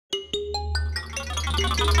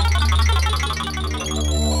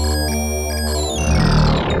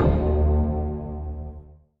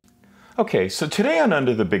Okay, so today on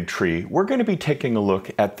Under the Big Tree, we're going to be taking a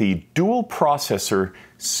look at the Dual Processor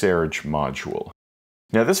Serge module.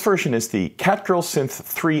 Now this version is the Girl Synths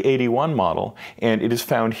 381 model, and it is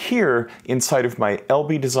found here inside of my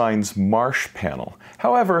Elby Designs MARSH panel.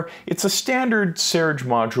 However, it's a standard Serge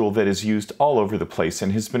module that is used all over the place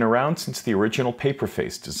and has been around since the original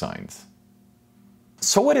paperface designs.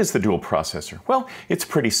 So what is the dual processor? Well, it's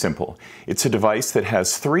pretty simple. It's a device that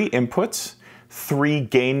has 3 inputs, 3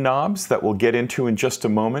 gain knobs that we'll get into in just a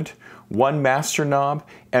moment, 1 master knob,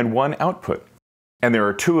 and 1 output. And there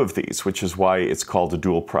are 2 of these, which is why it's called a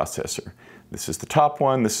dual processor. This is the top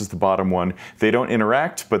one, this is the bottom one. They don't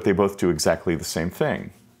interact, but they both do exactly the same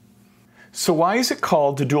thing. So why is it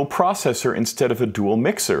called a dual processor instead of a dual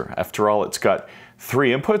mixer? After all, it's got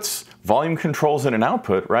 3 inputs, volume controls, and an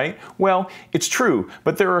output, right? Well, it's true,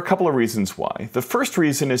 but there are a couple of reasons why. The first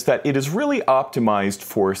reason is that it is really optimized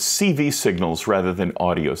for CV signals rather than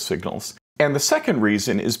audio signals. And the second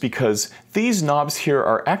reason is because these knobs here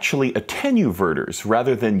are actually attenuverters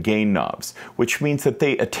rather than gain knobs, which means that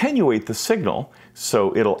they attenuate the signal,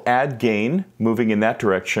 so it'll add gain moving in that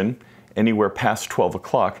direction anywhere past 12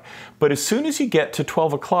 o'clock. But as soon as you get to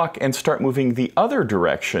 12 o'clock and start moving the other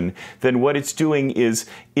direction, then what it's doing is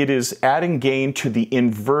it is adding gain to the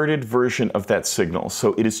inverted version of that signal.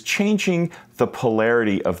 So it is changing the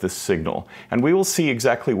polarity of the signal. And we will see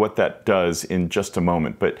exactly what that does in just a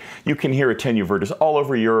moment. But you can hear attenuverters all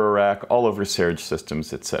over Eurorack, all over Serge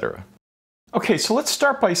systems, etc. Okay, so let's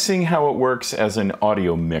start by seeing how it works as an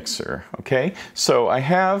audio mixer, okay? So I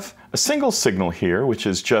have a single signal here, which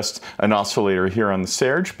is just an oscillator here on the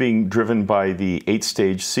Serge being driven by the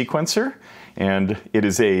 8-stage sequencer, and it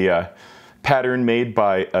is a pattern made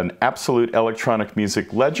by an absolute electronic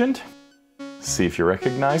music legend. See if you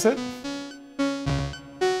recognize it.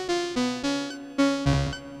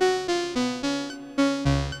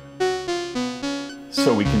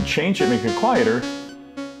 So we can change it, make it quieter,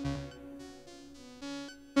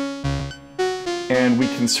 and we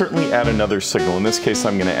can certainly add another signal. In this case,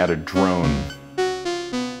 I'm going to add a drone.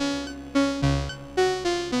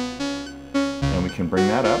 And we can bring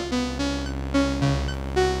that up.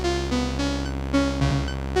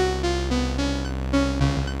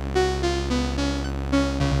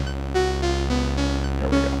 There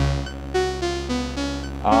we go.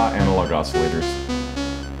 Analog oscillators.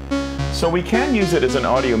 So we can use it as an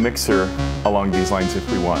audio mixer along these lines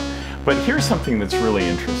if we want. But here's something that's really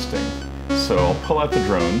interesting. So I'll pull out the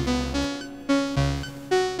drone,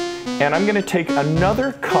 and I'm going to take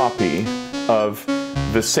another copy of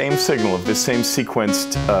the same signal, of the same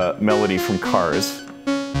sequenced melody from Cars,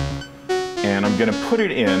 and I'm going to put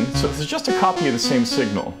it in. So this is just a copy of the same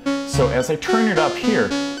signal. So as I turn it up here,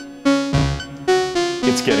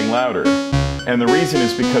 it's getting louder. And the reason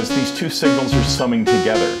is because these 2 signals are summing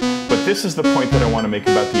together. But this is the point that I want to make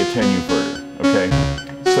about the attenuverter, okay?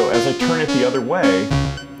 So as I turn it the other way,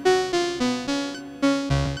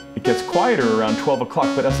 it gets quieter around 12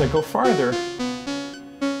 o'clock, but as I go farther,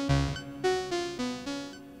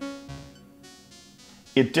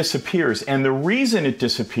 it disappears. And the reason it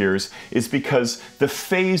disappears is because the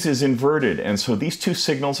phase is inverted, and so these 2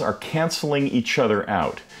 signals are canceling each other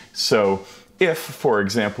out. So if, for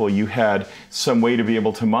example, you had some way to be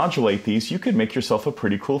able to modulate these, you could make yourself a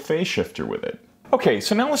pretty cool phase shifter with it. Okay,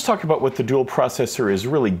 so now let's talk about what the dual processor is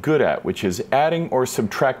really good at, which is adding or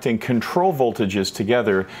subtracting control voltages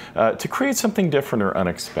together to create something different or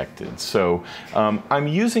unexpected. So I'm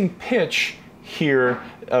using pitch here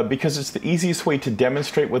because it's the easiest way to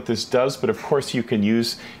demonstrate what this does, but of course you can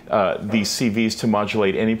use these CVs to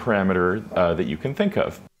modulate any parameter that you can think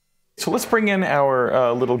of. So let's bring in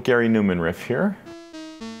our little Gary Newman riff here.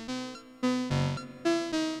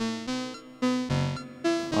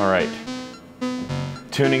 All right.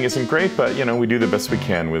 Tuning isn't great, but you know, we do the best we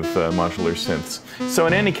can with modular synths. So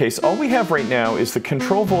in any case, all we have right now is the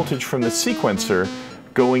control voltage from the sequencer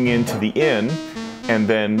going into the in, and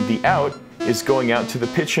then the out is going out to the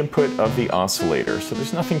pitch input of the oscillator. So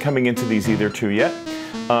there's nothing coming into these either 2 yet.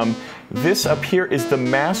 This up here is the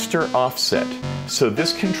master offset. So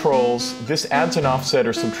this adds an offset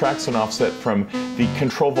or subtracts an offset from the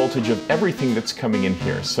control voltage of everything that's coming in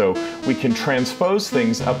here. So we can transpose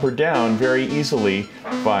things up or down very easily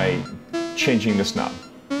by changing this knob.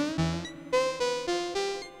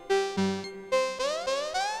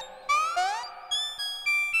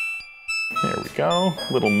 There we go.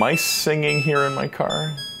 Little mice singing here in my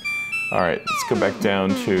car. All right, let's go back down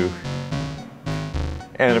to,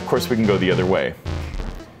 and of course we can go the other way.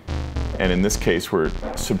 And in this case, we're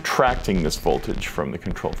subtracting this voltage from the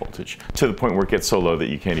control voltage to the point where it gets so low that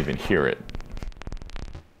you can't even hear it.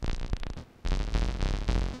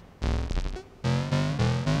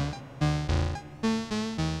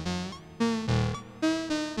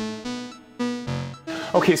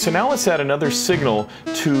 Okay, so now let's add another signal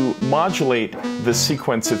to modulate the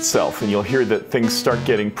sequence itself, and you'll hear that things start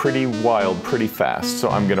getting pretty wild pretty fast. So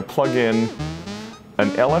I'm going to plug in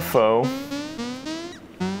an LFO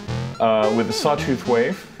with a sawtooth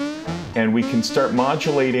wave, and we can start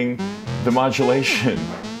modulating the modulation.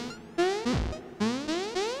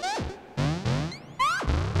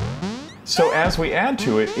 So as we add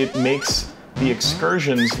to it, it makes the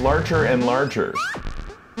excursions larger and larger.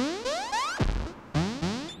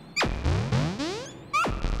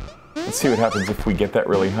 Let's see what happens if we get that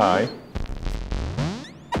really high.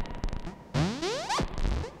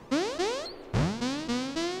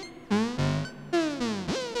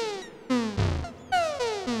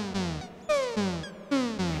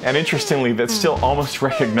 And interestingly, that's still almost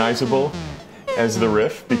recognizable as the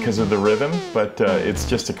riff because of the rhythm, but it's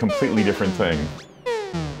just a completely different thing.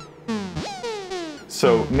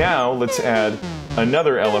 So now let's add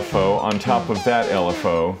another LFO on top of that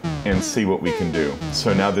LFO and see what we can do.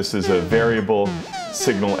 So now this is a variable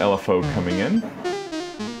signal LFO coming in.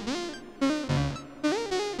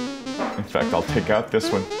 In fact, I'll take out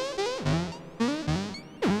this one.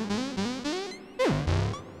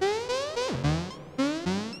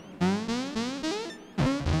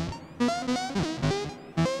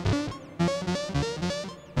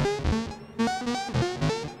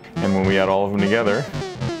 And when we add all of them together,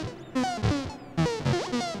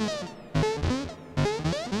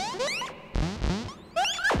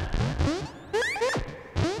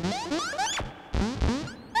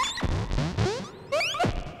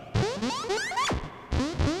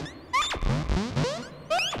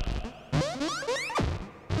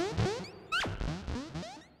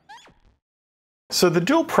 so the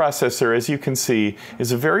dual processor, as you can see,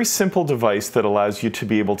 is a very simple device that allows you to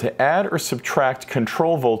be able to add or subtract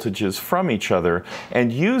control voltages from each other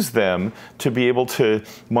and use them to be able to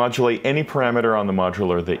modulate any parameter on the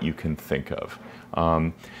modular that you can think of.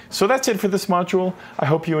 So that's it for this module. I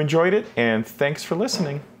hope you enjoyed it, and thanks for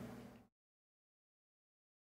listening.